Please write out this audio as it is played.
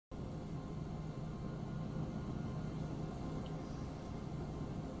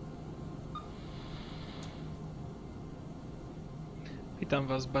Witam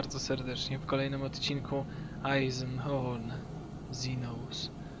Was bardzo serdecznie w kolejnym odcinku Eisenhorn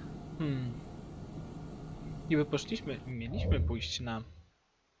Xenos. Niby mieliśmy pójść na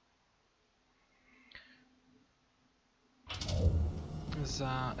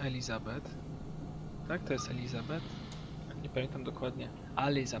za Elizabeth. Tak, to jest Elizabeth? Nie pamiętam dokładnie.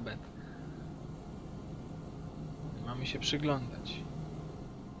 Elizabeth. Mamy się przyglądać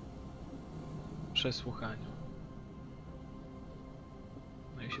przesłuchaniu.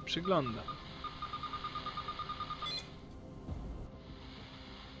 No i się przyglądam.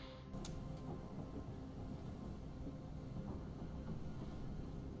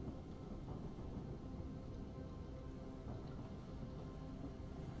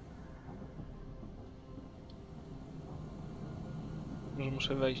 Może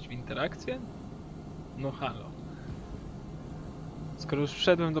muszę wejść w interakcję? No halo. Skoro już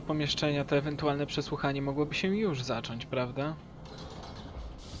wszedłem do pomieszczenia, to ewentualne przesłuchanie mogłoby się już zacząć, prawda?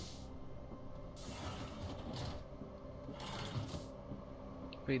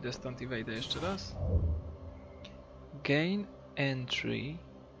 Wyjdę stąd i wejdę jeszcze raz. Gain entry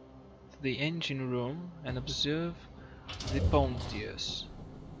to the engine room and observe the Pontius.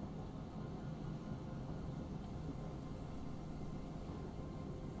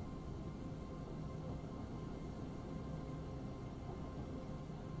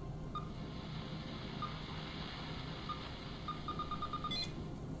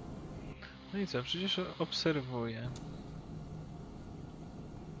 No i co? Przecież obserwuję.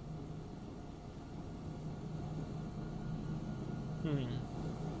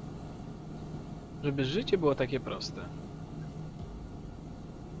 Żeby życie było takie proste.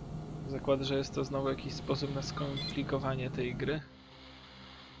 Zakładam, że jest to znowu jakiś sposób na skomplikowanie tej gry.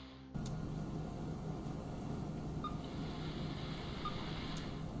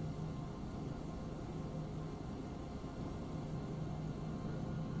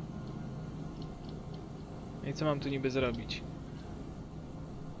 No i co mam tu niby zrobić?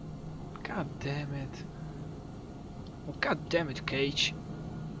 God damn it. Oh, god damn it, Cage.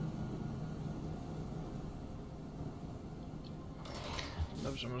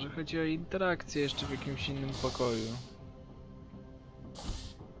 Dobrze, może chodzi o interakcję jeszcze w jakimś innym pokoju.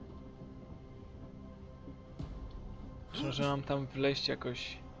 Czy może mam tam wleźć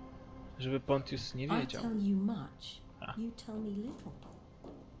jakoś, żeby Pontius nie wiedział?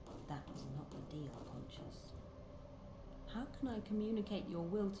 How can I communicate your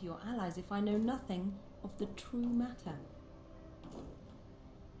will to your allies if I know nothing of the true matter?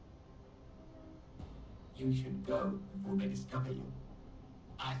 You should go before they discover you.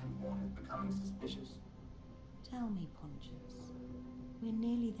 Eisenhorn is becoming suspicious. Tell me, Pontius. We're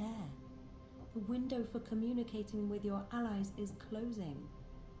nearly there. The window for communicating with your allies is closing.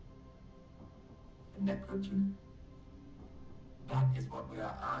 The necrotube. That is what we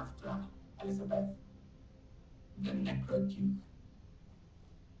are after, Elizabeth. The necrotube.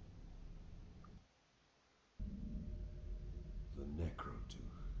 The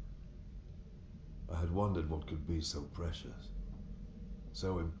necrotube. I had wondered what could be so precious,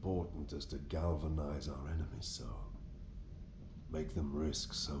 so important as to galvanize our enemies so, make them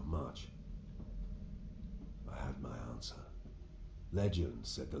risk so much. I had my answer. Legend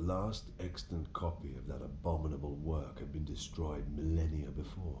said the last extant copy of that abominable work had been destroyed millennia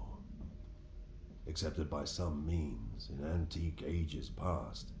before. Except that by some means, in antique ages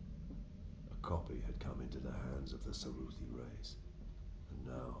past, a copy had come into the hands of the Saruthi race, and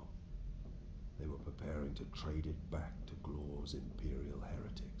now they were preparing to trade it back to Glor's imperial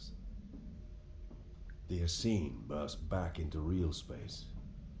heretics. The Essene burst back into real space,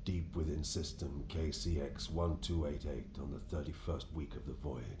 deep within system KCX-1288 on the 31st week of the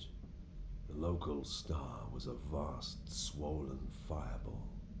voyage. The local star was a vast, swollen fireball,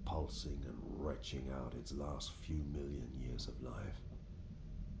 pulsing and retching out its last few million years of life.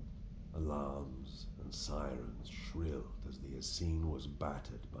 Alarms and sirens shrilled as the Essene was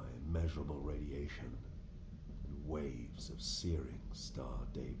battered by immeasurable radiation and waves of searing star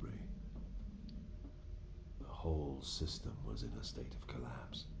debris. The whole system was in a state of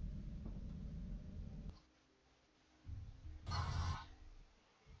collapse.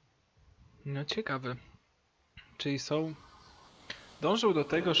 No ciekawe. Czyli dążył do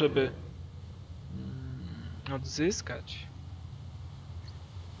tego, żeby odzyskać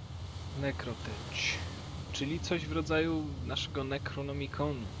Necrotech, czyli coś w rodzaju naszego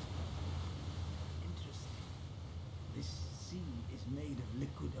Necronomiconu. Interesting. This sea is made of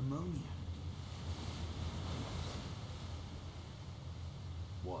liquid ammonia.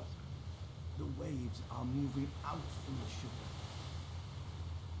 What? The waves are moving out from the shore.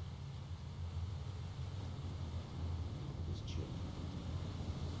 This chip.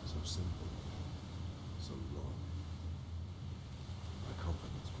 so simple, so long. My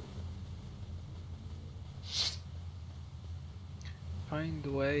confidence with them. Find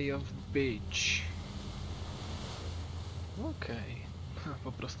way of beach. Okej.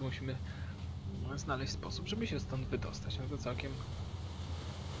 Po prostu musimy znaleźć sposób, żeby się stąd wydostać. No to całkiem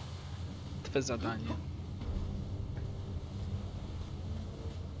twe zadanie.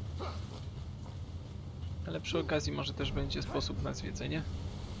 Ale przy okazji może też będzie sposób na zwiedzenie.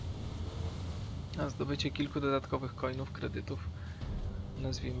 Na zdobycie kilku dodatkowych coinów, kredytów.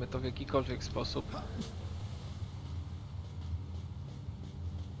 Nazwijmy to w jakikolwiek sposób.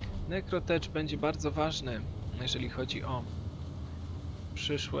 Necrotech będzie bardzo ważny, jeżeli chodzi o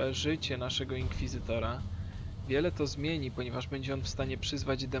przyszłe życie naszego inkwizytora. Wiele to zmieni, ponieważ będzie on w stanie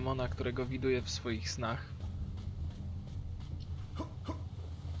przyzwać demona, którego widuje w swoich snach.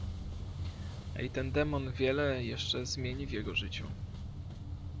 I ten demon wiele jeszcze zmieni w jego życiu.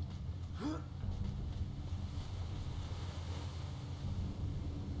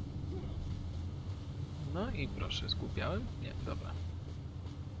 No i proszę, zgubiałem? Nie, dobra.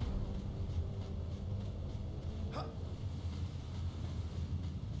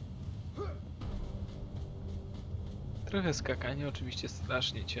 Trochę skakanie, oczywiście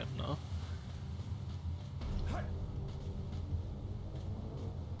strasznie ciemno.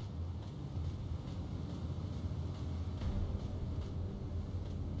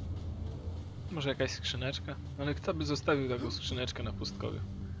 Może jakaś skrzyneczka? Ale kto by zostawił taką skrzyneczkę na pustkowiu?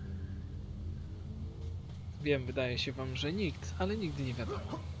 Wiem, wydaje się wam, że nikt, ale nigdy nie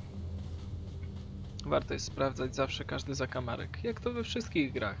wiadomo. Warto jest sprawdzać zawsze każdy zakamarek, jak to we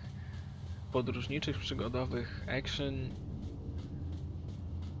wszystkich grach. Podróżniczych, przygodowych,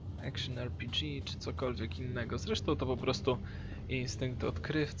 action RPG czy cokolwiek innego. Zresztą to po prostu instynkt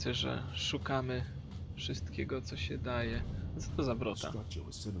odkrywcy, że szukamy wszystkiego, co się daje. Co to za wrota? Structure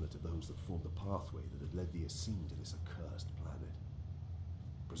was similar to those that formed the pathway that had led the Essene to this accursed planet.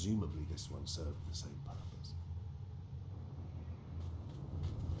 Presumably this one served the same purpose.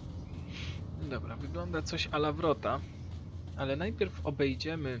 Dobra, wygląda coś a la wrota, ale najpierw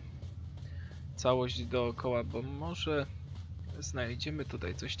obejdziemy całość dookoła, bo może znajdziemy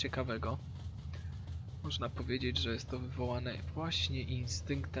tutaj coś ciekawego. Można powiedzieć, że jest to wywołane właśnie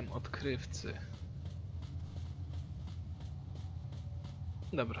instynktem odkrywcy.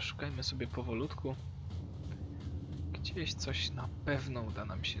 Dobra, szukajmy sobie powolutku. Gdzieś coś na pewno uda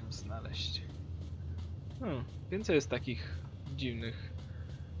nam się znaleźć. Więcej jest takich dziwnych,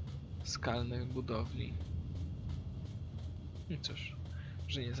 skalnych budowli. Cóż,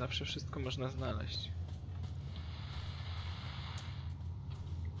 że nie zawsze wszystko można znaleźć.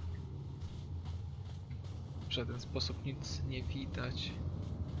 W żaden sposób nic nie widać.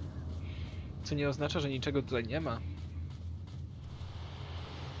 Co nie oznacza, że niczego tutaj nie ma.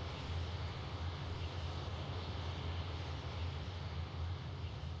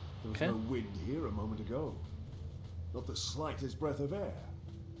 There was no wind here a moment ago. Not the slightest breath of air.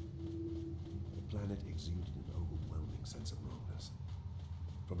 The planet exuded an overwhelming sense of wrongness.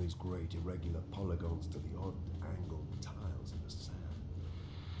 From these great irregular polygons to the odd angled tiles in the sand.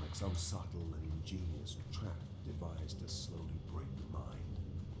 Like some subtle and ingenious trap devised to slowly break the mind.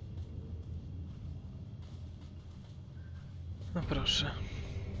 No proszę.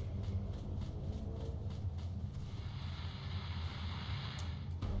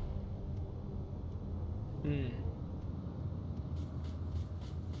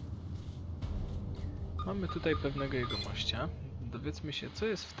 Mamy tutaj pewnego jegomościa. Dowiedzmy się, co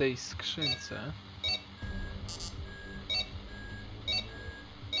jest w tej skrzynce.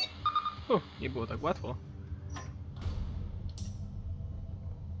 Nie było tak łatwo.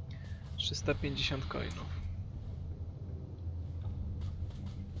 350 coinów.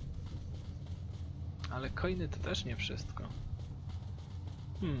 Ale coiny to też nie wszystko.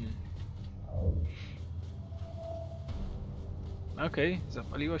 Okej,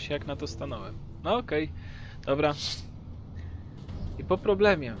 zapaliło się jak na to stanąłem. No okej, dobra. I po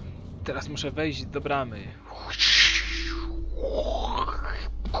problemie. Teraz muszę wejść do bramy.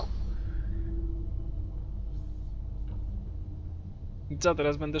 I co,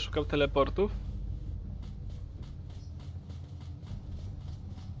 teraz będę szukał teleportów?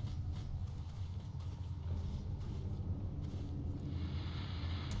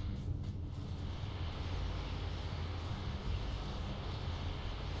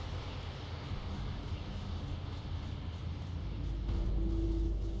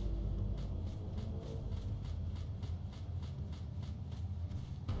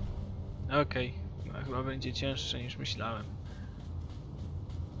 Okej, chyba będzie cięższe niż myślałem.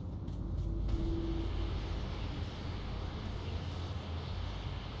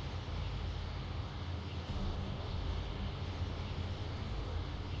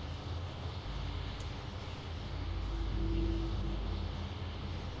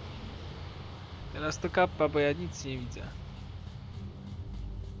 Teraz to kappa, bo ja nic nie widzę.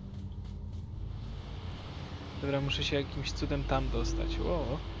 Dobra, muszę się jakimś cudem tam dostać.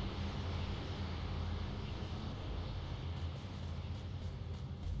 Ło.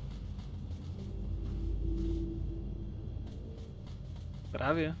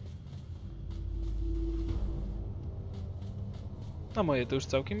 Prawie. No moje to już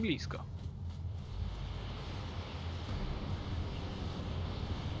całkiem blisko.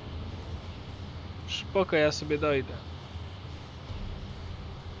 Spoko, ja sobie dojdę.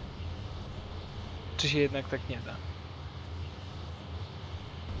 Czy się jednak tak nie da?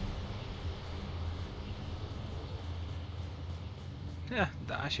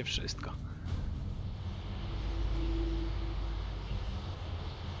 Da się wszystko.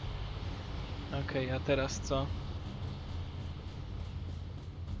 Okej, a teraz co?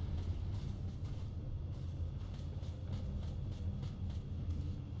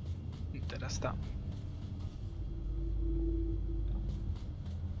 I teraz tam.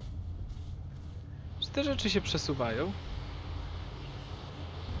 Czy te rzeczy się przesuwają?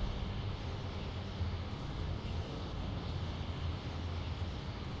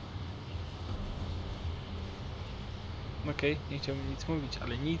 Okej, nie chciałbym nic mówić,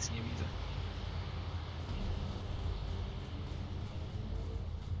 ale nic nie widzę.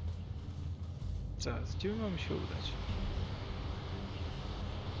 Zaraz, gdzie mamy się udać?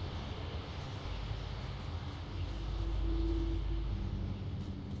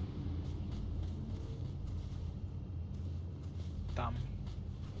 Tam.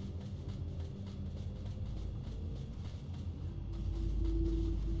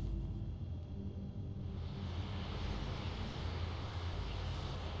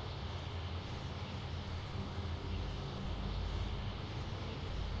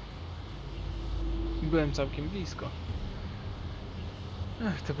 Byłem całkiem blisko.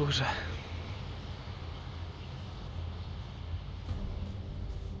 Ach, te burze.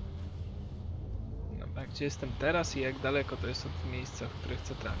 Dobra, gdzie jestem teraz i jak daleko to jest od miejsca, w które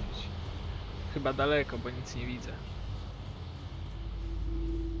chcę trafić? Chyba daleko, bo nic nie widzę.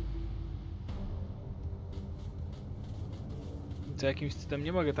 Co, jakimś cudem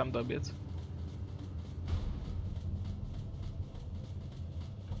nie mogę tam dobiec?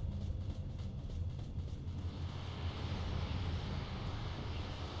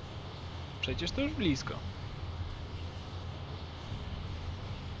 Przecież to już blisko.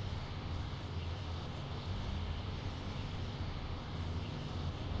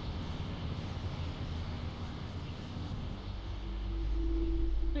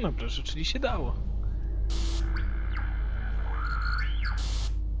 No proszę, czyli się dało.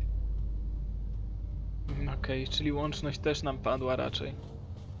 Okej, czyli łączność też nam padła raczej.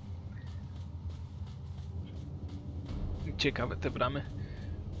 Ciekawe te bramy.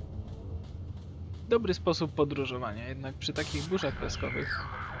 Dobry sposób podróżowania, jednak przy takich burzach piaskowych...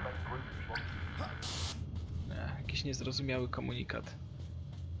 jakiś niezrozumiały komunikat.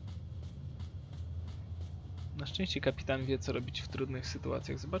 Na szczęście kapitan wie, co robić w trudnych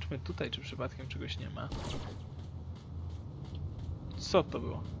sytuacjach. Zobaczmy tutaj, czy przypadkiem czegoś nie ma. Co to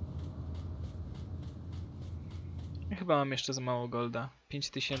było? Ja chyba mam jeszcze za mało golda.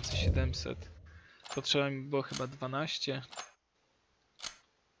 5700. Potrzeba mi było chyba 12.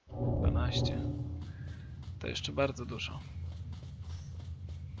 12. To jeszcze bardzo dużo.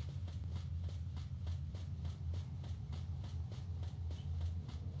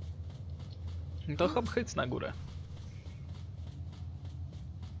 To hop hyc na górę.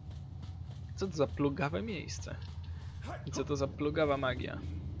 Co to za plugawe miejsce? I co to za plugawa magia?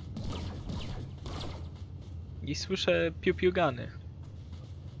 I słyszę piu-piugany.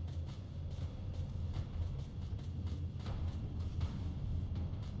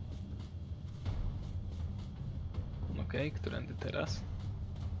 Okej, którędy teraz?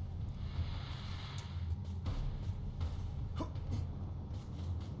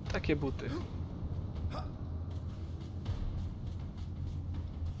 Takie buty.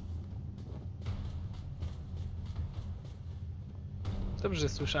 Dobrze, że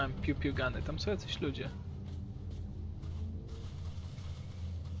słyszałem piu-piugany. Tam są jacyś ludzie.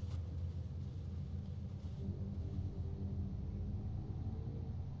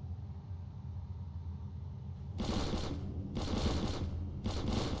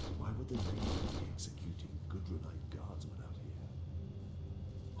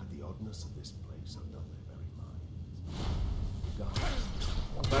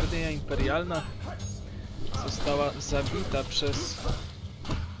 Gwardia Imperialna została zabita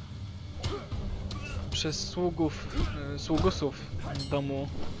przez sługusów domu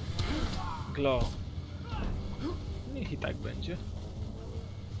Glow. Niech i tak będzie.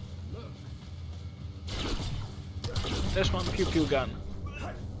 Też mam piu gun.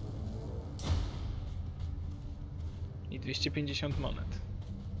 I 250 monet.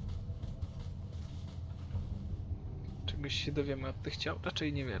 Czegoś się dowiemy od tych ciał?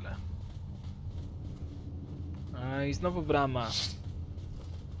 Raczej niewiele. A i znowu brama.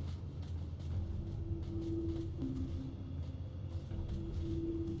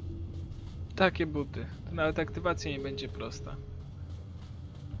 Takie buty. To nawet aktywacja nie będzie prosta.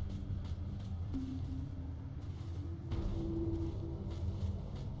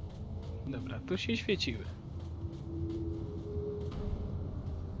 Dobra, tu się świeciły.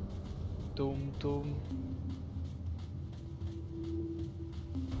 Tum, tum.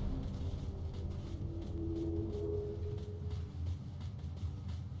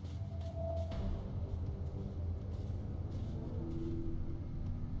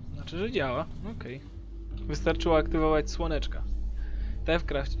 Znaczy, że działa. Okej. Wystarczyło aktywować słoneczka. Te w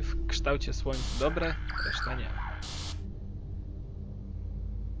kształcie słońca dobre, reszta nie.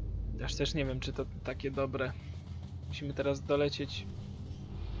 Aż też nie wiem, czy to takie dobre. Musimy teraz dolecieć.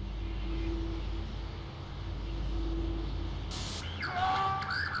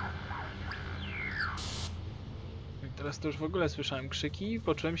 I teraz to już w ogóle słyszałem krzyki i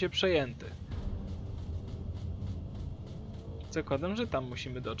poczułem się przejęty. Zakładam, że tam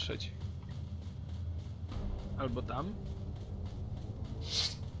musimy dotrzeć. Albo tam.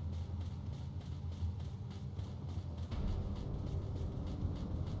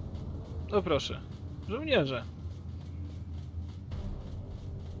 O proszę, żołnierze.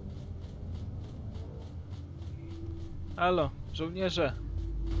 Halo, żołnierze.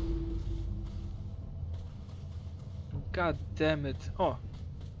 God damn it. O.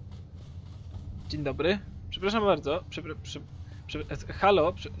 Dzień dobry. Przepraszam bardzo.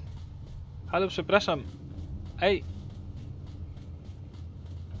 Halo. Halo, przepraszam. Ej.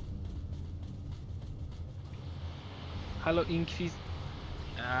 Halo, Inkwiz...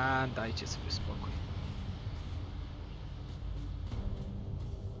 A, dajcie sobie spokój.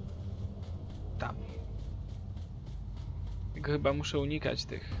 Tam. Tylko chyba muszę unikać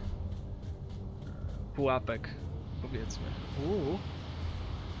tych pułapek, powiedzmy.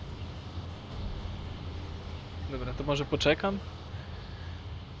 Dobra, to może poczekam?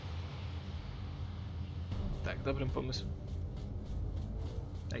 Tak, dobrym pomysłem.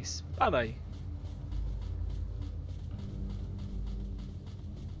 Daj, spadaj!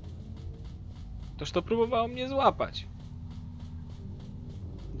 Toż to próbowało mnie złapać.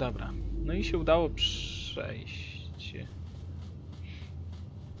 Dobra, no i się udało przejść.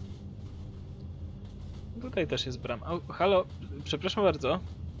 Tutaj też jest brama. O, halo, przepraszam bardzo.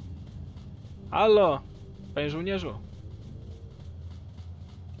 Halo, panie żołnierzu.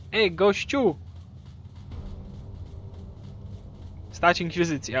 Ej, gościu! Stać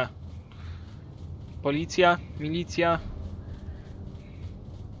inkwizycja. Policja, milicja.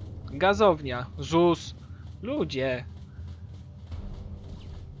 Gazownia, ZUS. Ludzie.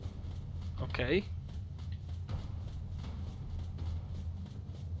 Okej.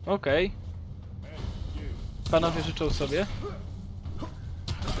 Okej. Panowie życzą sobie.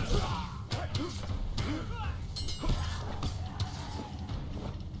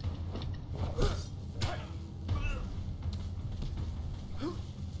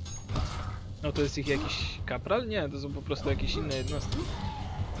 No to jest ich jakiś kapral? Nie, to są po prostu jakieś inne jednostki.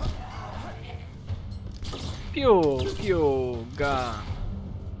 Piu, piu, ga.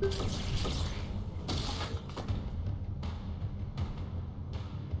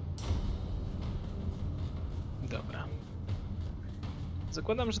 Dobra.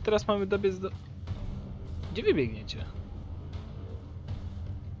 Zakładam, że teraz mamy dobiec do... Gdzie wy biegniecie?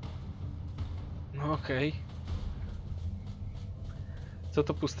 No okej. Co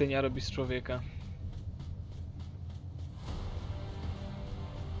to pustynia robi z człowieka?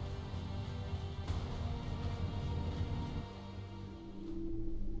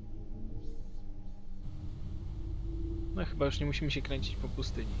 No chyba już nie musimy się kręcić po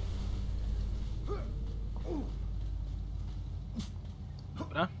pustyni.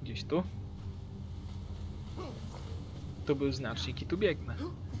 Dobra, gdzieś tu. Tu był znacznik i tu biegnę.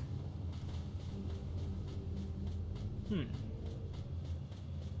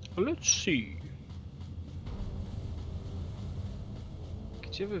 Let's see.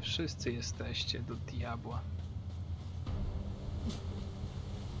 Gdzie wy wszyscy jesteście do diabła?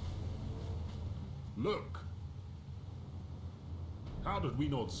 Look! How did we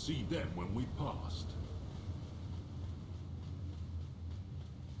not see them when we passed?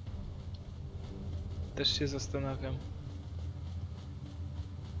 Też się zastanawiam.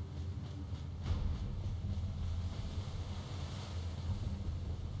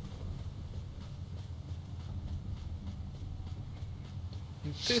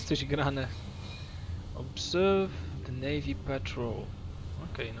 Tu jest coś grane. Observe the Navy Patrol.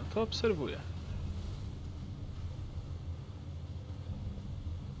 Okej, no to obserwuję.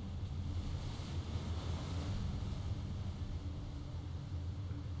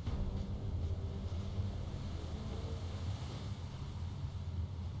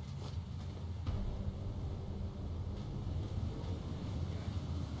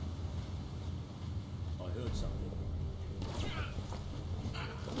 I heard something.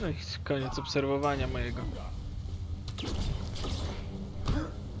 No i koniec obserwowania mojego.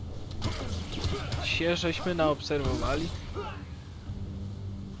 Się żeśmy naobserwowali.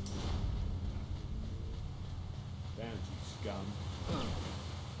 Bounty scum.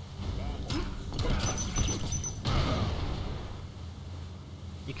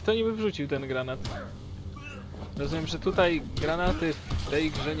 I kto niby wrzucił ten granat? Rozumiem, że tutaj granaty w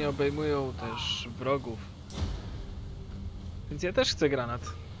tej grze nie obejmują też wrogów. Więc ja też chcę granat.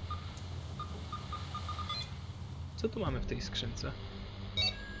 Co tu mamy w tej skrzynce?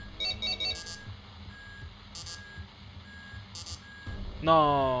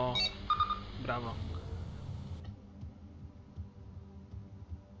 No, brawo.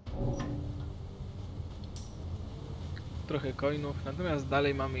 Trochę coinów, natomiast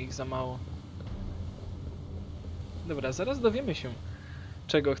dalej mamy ich za mało. Dobra, zaraz dowiemy się,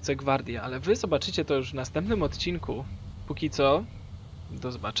 czego chce Gwardia, ale wy zobaczycie to już w następnym odcinku. Póki co,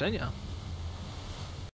 do zobaczenia.